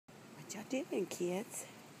doing, kids?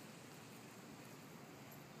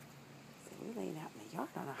 So we're laying out in the yard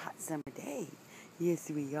on a hot summer day. Yes,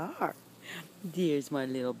 we are. There's my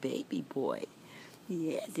little baby boy.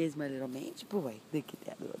 Yeah, there's my little mange boy. Look at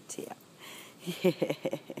that little tail.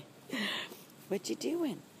 What you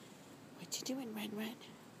doing? What you doing, Run Run?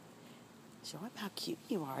 Show him how cute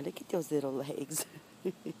you are. Look at those little legs.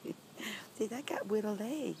 See, I got little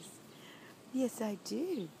legs. Yes, I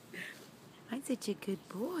do. I'm such a good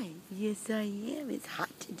boy. Yes, I am. It's hot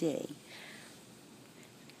today.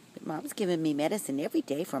 But Mom's giving me medicine every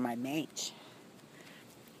day for my mange.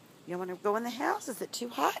 You want to go in the house? Is it too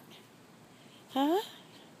hot? Huh?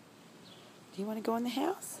 Do you want to go in the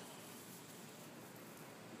house?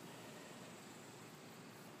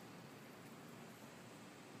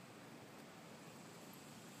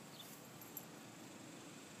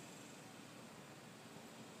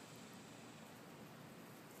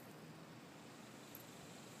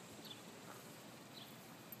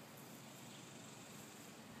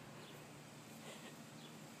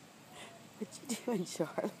 What you doing,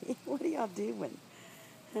 Charlie? What are y'all doing?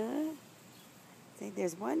 Huh? See,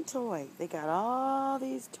 there's one toy. They got all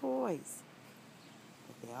these toys.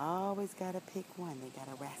 But they always got to pick one. They got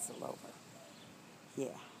to wrestle over.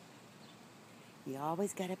 Yeah. You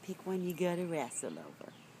always got to pick one you got to wrestle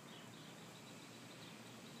over.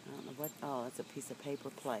 I don't know what... Oh, it's a piece of paper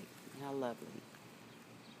plate. How lovely.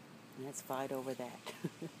 Let's fight over that.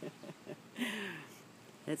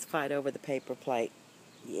 Let's fight over the paper plate.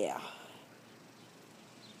 Yeah.